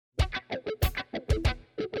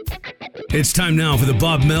It's time now for the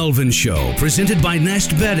Bob Melvin Show, presented by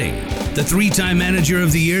Nest Bedding. The three-time Manager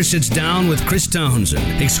of the Year sits down with Chris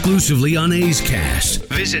Townsend, exclusively on A's Cast.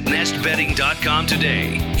 Visit nestbedding.com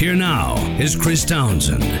today. Here now is Chris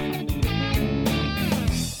Townsend.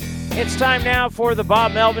 It's time now for the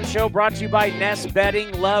Bob Melvin Show, brought to you by Nest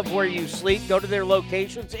Bedding. Love where you sleep. Go to their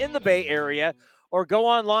locations in the Bay Area or go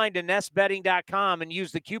online to nestbedding.com and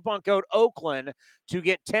use the coupon code Oakland to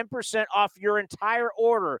get 10% off your entire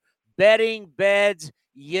order. Bedding, beds,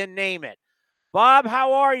 you name it. Bob,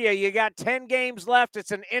 how are you? You got 10 games left. It's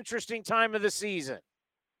an interesting time of the season.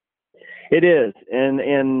 It is.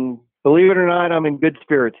 And believe it or not, I'm in good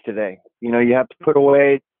spirits today. You know, you have to put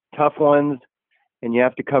away tough ones, and you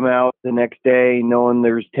have to come out the next day knowing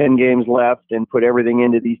there's 10 games left and put everything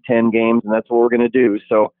into these 10 games, and that's what we're going to do.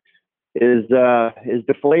 So as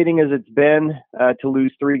deflating as it's been to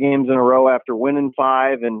lose 3 games in a row after winning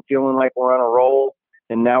 5 and feeling like we're on a roll,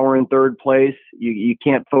 and now we're in third place, you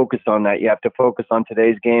can't focus on that. You have to focus on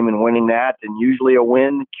today's game and winning that, and usually a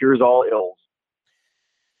win cures all ills.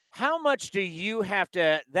 How much do you have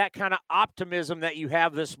to, that kind of optimism that you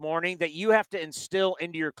have this morning, that you have to instill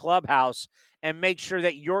into your clubhouse and make sure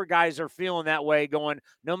that your guys are feeling that way, going,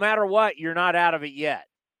 no matter what, you're not out of it yet?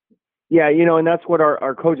 Yeah, you know, and that's what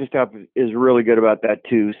our coaching staff is really good about that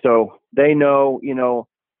too. So they know, you know,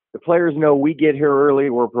 the players know we get here early,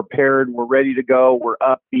 we're prepared, we're ready to go, we're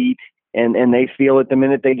upbeat, and they feel it the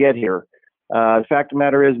minute they get here. The fact of the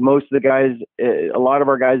matter is most of the guys, a lot of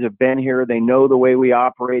our guys have been here. They know the way we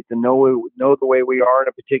operate, they know the way we are on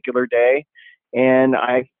a particular day. And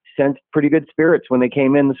I sensed pretty good spirits when they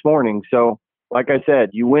came in this morning. So like I said,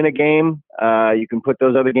 you win a game, you can put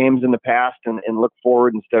those other games in the past and look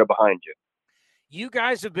forward instead of behind you. You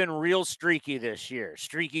guys have been real streaky this year.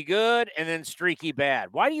 Streaky good and then streaky bad.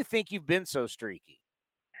 Why do you think you've been so streaky?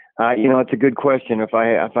 You know, it's a good question. If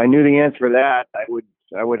I knew the answer to that,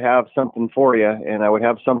 I would have something for you, and I would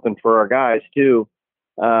have something for our guys too.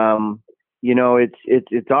 You know,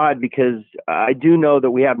 it's odd because I do know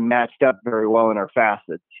that we haven't matched up very well in our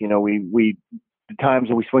facets. You know, we times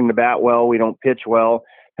when we swing the bat well, we don't pitch well.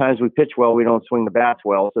 Times we pitch well, we don't swing the bats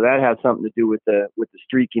well. So that has something to do with the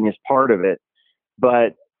streakiness part of it.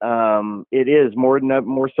 But it is more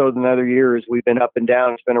so than other years. We've been up and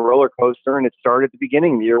down. It's been a roller coaster, and it started at the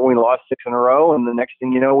beginning of the year when we lost 6 in a row, and the next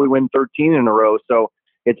thing you know, we win 13 in a row. So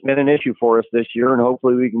it's been an issue for us this year, and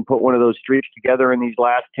hopefully we can put one of those streaks together in these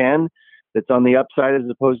last 10 that's on the upside as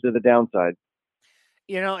opposed to the downside.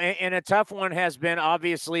 You know, and a tough one has been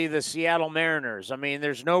obviously the Seattle Mariners. I mean,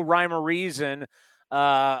 there's no rhyme or reason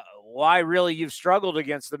why really you've struggled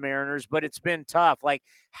against the Mariners, but it's been tough. Like,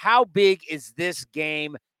 how big is this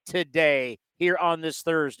game today here on this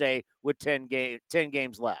Thursday with 10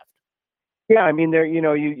 games left? Yeah, I mean,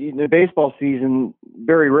 you in the baseball season,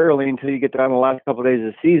 very rarely until you get down the last couple of days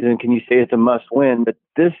of the season can you say it's a must-win. But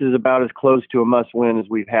this is about as close to a must-win as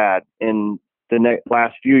we've had in the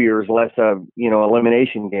last few years, less of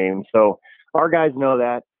elimination games. So our guys know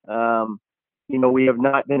that. You know, we have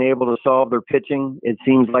not been able to solve their pitching. It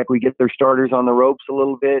seems like we get their starters on the ropes a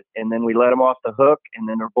little bit, and then we let them off the hook, and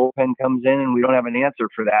then their bullpen comes in, and we don't have an answer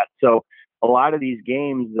for that. So a lot of these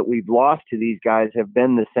games that we've lost to these guys have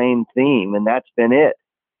been the same theme, and that's been it.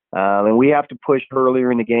 And we have to push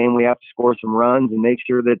earlier in the game. We have to score some runs and make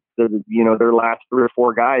sure that their last 3 or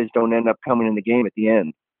 4 guys don't end up coming in the game at the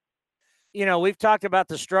end. You know, we've talked about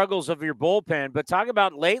the struggles of your bullpen, but talk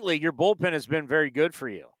about lately, your bullpen has been very good for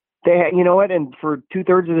you. You know what? And for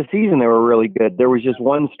 2/3 of the season, they were really good. There was just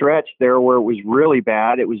one stretch there where it was really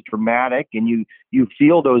bad. It was dramatic, and you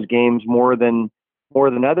feel those games more than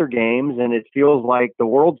other games, and it feels like the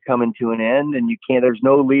world's coming to an end, and there's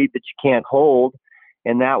no lead that you can't hold.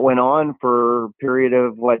 And that went on for a period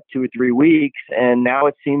of 2 or 3 weeks, and now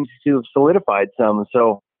it seems to have solidified some.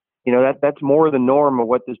 So, you know, that's more the norm of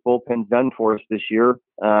what this bullpen's done for us this year.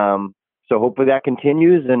 So hopefully that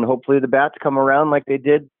continues, and hopefully the bats come around like they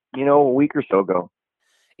did, a week or so ago.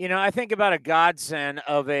 You know, I think about a godsend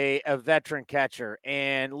of a veteran catcher,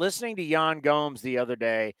 and listening to Yan Gomes the other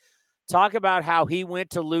day talk about how he went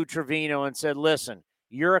to Lou Trevino and said, listen,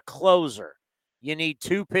 you're a closer. You need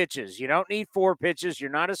 2 pitches. You don't need 4 pitches. You're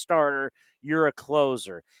not a starter. You're a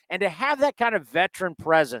closer. And to have that kind of veteran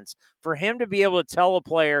presence, for him to be able to tell a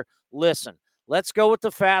player, listen, let's go with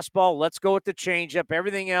the fastball. Let's go with the changeup.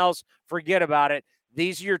 Everything else, forget about it.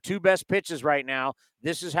 These are your 2 best pitches right now.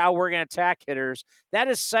 This is how we're going to attack hitters. That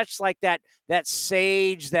is such like that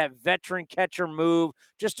sage, that veteran catcher move.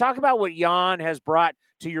 Just talk about what Yan has brought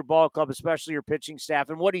to your ball club, especially your pitching staff,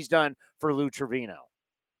 and what he's done for Lou Trevino.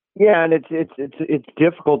 Yeah, and it's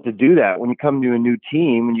difficult to do that when you come to a new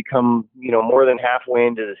team and you come, more than halfway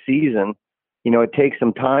into the season. It takes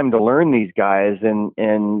some time to learn these guys, and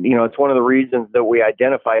it's one of the reasons that we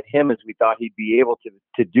identified him as we thought he'd be able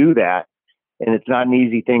to do that. And it's not an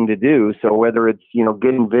easy thing to do. So whether it's,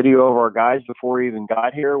 getting video of our guys before he even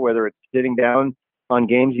got here, whether it's sitting down on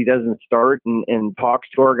games he doesn't start and talks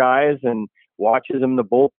to our guys and watches them in the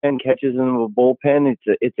bullpen, catches them in the bullpen,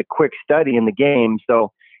 it's a quick study in the game.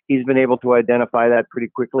 So he's been able to identify that pretty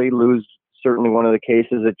quickly. Lou's certainly one of the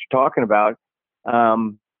cases that you're talking about.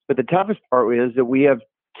 But the toughest part is that we have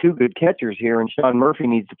two good catchers here, and Sean Murphy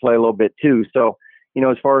needs to play a little bit too. So,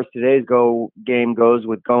 as far as today's game goes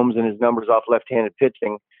with Gomes and his numbers off left-handed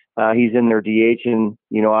pitching, he's in there DHing,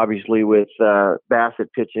 obviously with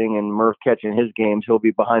Bassett pitching and Murph catching his games, he'll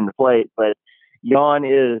be behind the plate. But he's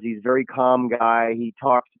a very calm guy. He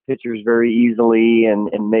talks to pitchers very easily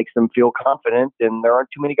and makes them feel confident, and there aren't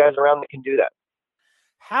too many guys around that can do that.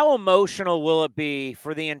 How emotional will it be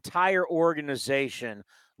for the entire organization,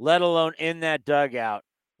 let alone in that dugout,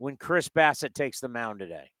 when Chris Bassett takes the mound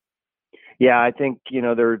today? Yeah, I think,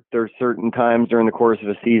 there are certain times during the course of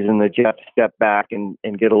a season that you have to step back and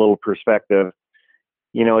get a little perspective.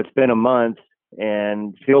 It's been a month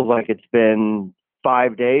and feels like it's been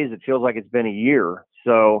 5 days. It feels like it's been a year.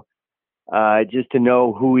 So just to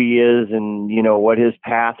know who he is and, what his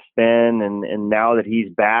path's been and now that he's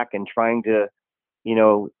back and trying to,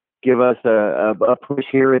 give us a push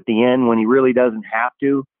here at the end when he really doesn't have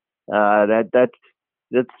to,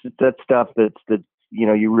 that's stuff that's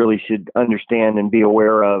you really should understand and be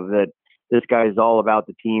aware of, that this guy is all about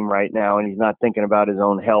the team right now, and he's not thinking about his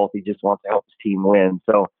own health. He just wants to help his team win.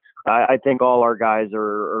 So I think all our guys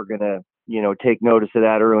are going to, take notice of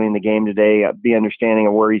that early in the game today, be understanding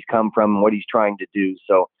of where he's come from and what he's trying to do.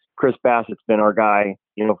 So Chris Bassett's been our guy,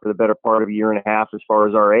 for the better part of a year and a half as far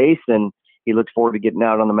as our ace, and he looks forward to getting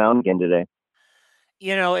out on the mound again today.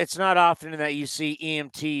 It's not often that you see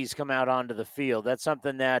EMTs come out onto the field. That's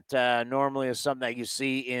something that normally is something that you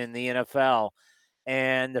see in the NFL.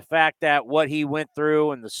 And the fact that what he went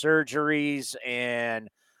through and the surgeries and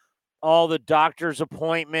all the doctor's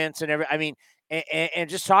appointments and and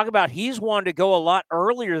just talk about, he's wanted to go a lot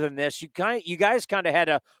earlier than this. You guys kind of had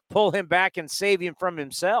to pull him back and save him from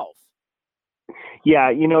himself. Yeah,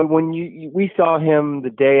 when we saw him the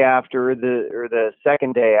day after the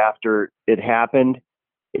second day after it happened,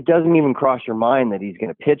 it doesn't even cross your mind that he's going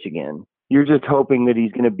to pitch again. You're just hoping that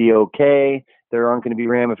he's going to be okay. There aren't going to be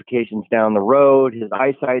ramifications down the road. His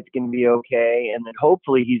eyesight's going to be okay. And then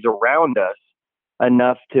hopefully he's around us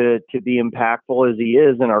enough to be impactful as he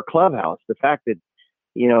is in our clubhouse. The fact that,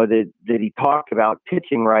 that he talked about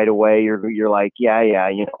pitching right away, you're like, yeah,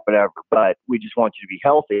 whatever, but we just want you to be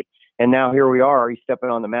healthy. And now here we are, he's stepping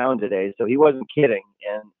on the mound today. So he wasn't kidding.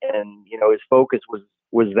 And his focus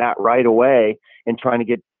was that right away and trying to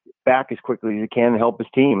get back as quickly as he can and help his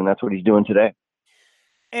team. And that's what he's doing today.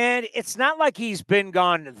 And it's not like he's been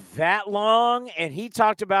gone that long. And he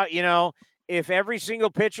talked about, if every single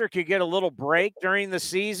pitcher could get a little break during the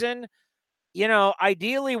season,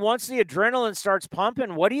 ideally once the adrenaline starts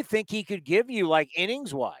pumping, what do you think he could give you, like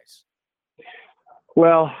innings wise?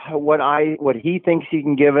 Well, what he thinks he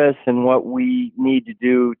can give us and what we need to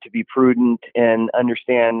do to be prudent and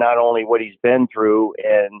understand not only what he's been through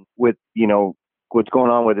and with, what's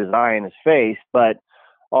going on with his eye and his face, but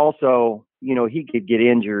also, he could get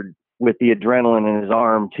injured with the adrenaline in his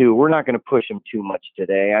arm too. We're not going to push him too much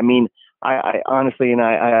today. I mean, I honestly, and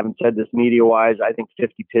I haven't said this media wise, I think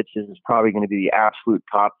 50 pitches is probably going to be the absolute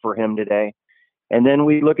top for him today. And then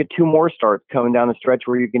we look at two more starts coming down the stretch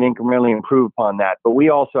where you can incrementally improve upon that. But we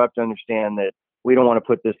also have to understand that we don't want to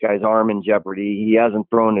put this guy's arm in jeopardy. He hasn't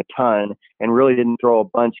thrown a ton and really didn't throw a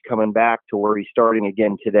bunch coming back to where he's starting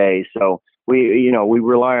again today. So we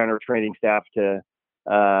rely on our training staff to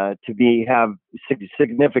have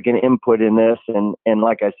significant input in this. And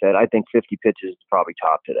like I said, I think 50 pitches is probably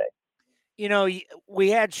top today. We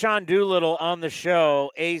had Sean Doolittle on the show,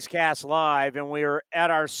 A's Cast Live, and we were at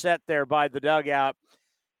our set there by the dugout,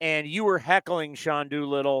 and you were heckling Sean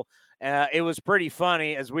Doolittle. It was pretty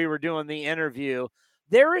funny as we were doing the interview.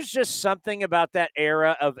 There is just something about that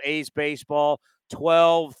era of A's baseball,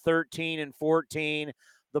 12, 13, and 14.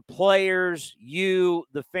 The players,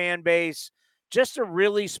 the fan base, just a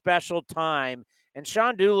really special time. And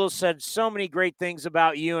Sean Doolittle said so many great things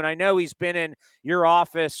about you, and I know he's been in your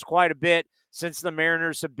office quite a bit since the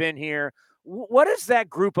Mariners have been here. What does that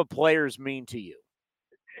group of players mean to you?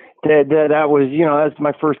 That was, that's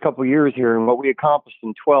my first couple of years here, and what we accomplished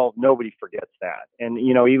in 12, nobody forgets that. And,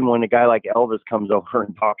 even when a guy like Elvis comes over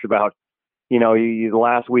and talks about, the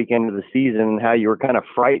last weekend of the season, and how you were kind of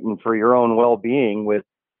frightened for your own well-being with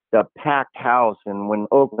the packed house. And when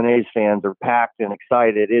Oakland A's fans are packed and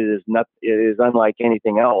excited, it is unlike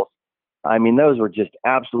anything else. I mean, those were just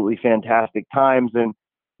absolutely fantastic times. And,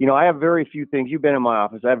 I have very few things. You've been in my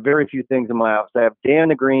office. I have very few things in my office. I have Dan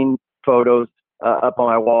the Green photos up on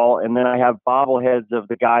my wall, and then I have bobbleheads of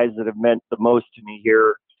the guys that have meant the most to me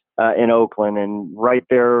here in Oakland. And right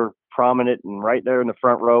there, prominent and right there in the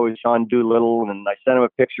front row, is Sean Doolittle. And I sent him a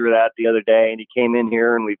picture of that the other day, and he came in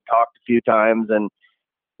here and we've talked a few times. And,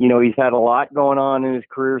 he's had a lot going on in his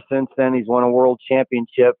career since then. He's won a world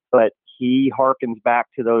championship, but he harkens back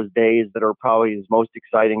to those days that are probably his most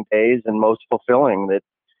exciting days and most fulfilling, that,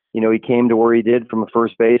 he came to where he did from a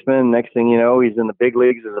first baseman. Next thing you know, he's in the big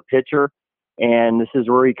leagues as a pitcher. And this is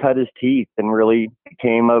where he cut his teeth and really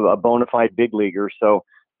became a bona fide big leaguer. So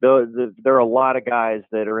there are a lot of guys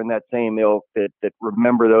that are in that same ilk that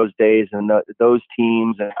remember those days and those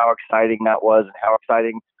teams and how exciting that was and how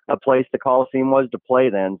exciting a place the Coliseum was to play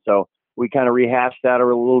then. So we kind of rehashed that a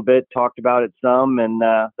little bit, talked about it some, and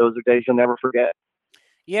those are days you'll never forget.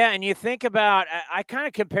 Yeah, and you think about, I kind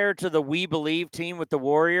of compare it to the We Believe team with the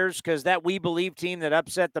Warriors, because that We Believe team that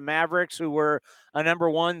upset the Mavericks, who were a number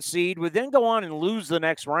 1 seed, would then go on and lose the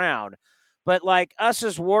next round. But like us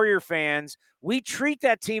as Warrior fans, we treat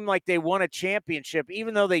that team like they won a championship,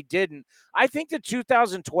 even though they didn't. I think the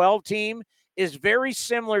 2012 team is very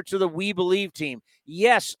similar to the We Believe team.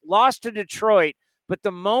 Yes, lost to Detroit, but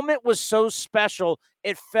the moment was so special,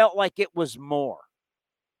 it felt like it was more.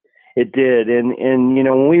 It did. And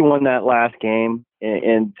when we won that last game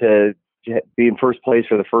and to be in first place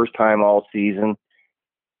for the first time all season,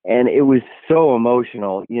 and it was so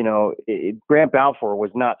emotional. Grant Balfour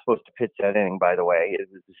was not supposed to pitch that inning, by the way. It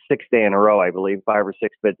was the 6th day in a row, I believe, 5 or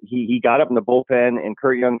 6. But he got up in the bullpen, and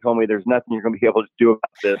Kurt Young told me, there's nothing you're going to be able to do about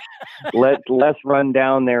this. Let Les run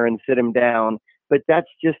down there and sit him down. But that's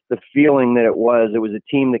just the feeling that it was. It was a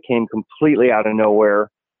team that came completely out of nowhere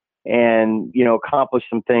and, accomplished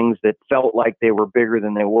some things that felt like they were bigger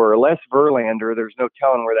than they were. Les Verlander, there's no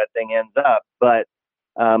telling where that thing ends up. But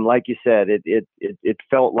like you said, it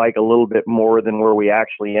felt like a little bit more than where we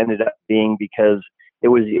actually ended up being, because it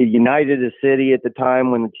was united a city at the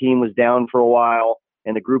time when the team was down for a while,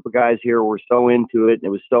 and the group of guys here were so into it, and it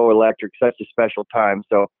was so electric, such a special time.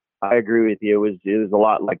 So I agree with you. It was a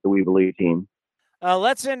lot like the We Believe team.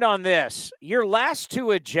 Let's end on this. Your last 2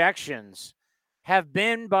 ejections have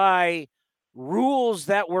been by rules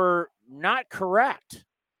that were not correct.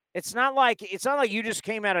 It's not like you just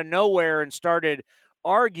came out of nowhere and started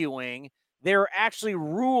arguing. There are actually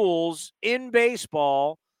rules in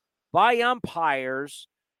baseball by umpires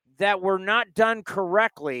that were not done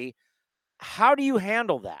correctly. How do you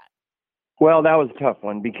handle that? Well, that was a tough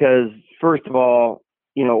one, because first of all,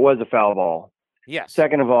 it was a foul ball. Yes.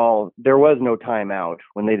 Second of all, there was no timeout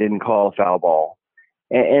when they didn't call a foul ball.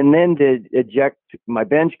 And then to eject my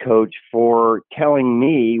bench coach for telling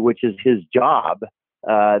me, which is his job,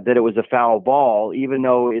 that it was a foul ball, even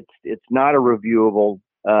though it's not a reviewable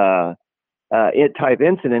type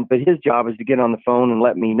incident, but his job is to get on the phone and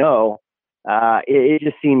let me know. It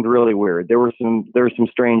just seemed really weird. There were some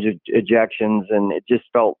strange ejections, and it just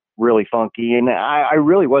felt really funky. And I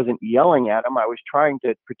really wasn't yelling at him. I was trying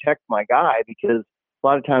to protect my guy, because a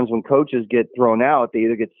lot of times when coaches get thrown out, they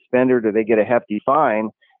either get suspended or they get a hefty fine.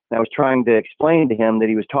 And I was trying to explain to him that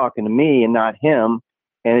he was talking to me and not him.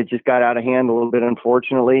 And it just got out of hand a little bit,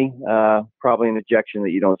 unfortunately. Probably an ejection that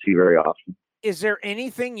you don't see very often. Is there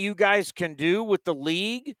anything you guys can do with the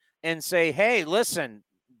league and say, hey, listen,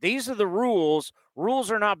 these are the rules. Rules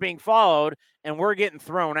are not being followed, and we're getting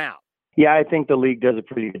thrown out? Yeah, I think the league does a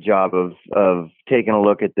pretty good job of taking a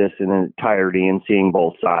look at this in entirety and seeing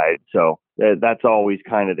both sides. So that's always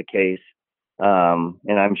kind of the case.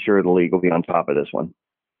 And I'm sure the league will be on top of this one.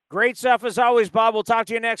 Great stuff as always, Bob. We'll talk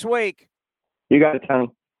to you next week. You got it, Tony.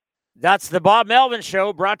 That's the Bob Melvin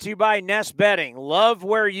Show, brought to you by Nest Bedding. Love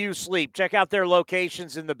where you sleep. Check out their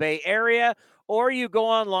locations in the Bay Area, or you go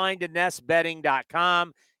online to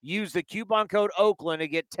nestbedding.com. Use the coupon code Oakland to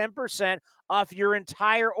get 10% off your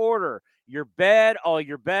entire order. Your bed, all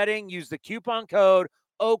your bedding, use the coupon code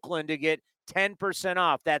Oakland to get 10%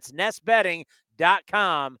 off. That's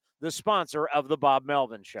nestbedding.com, the sponsor of the Bob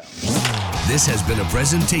Melvin Show. This has been a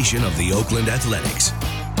presentation of the Oakland Athletics.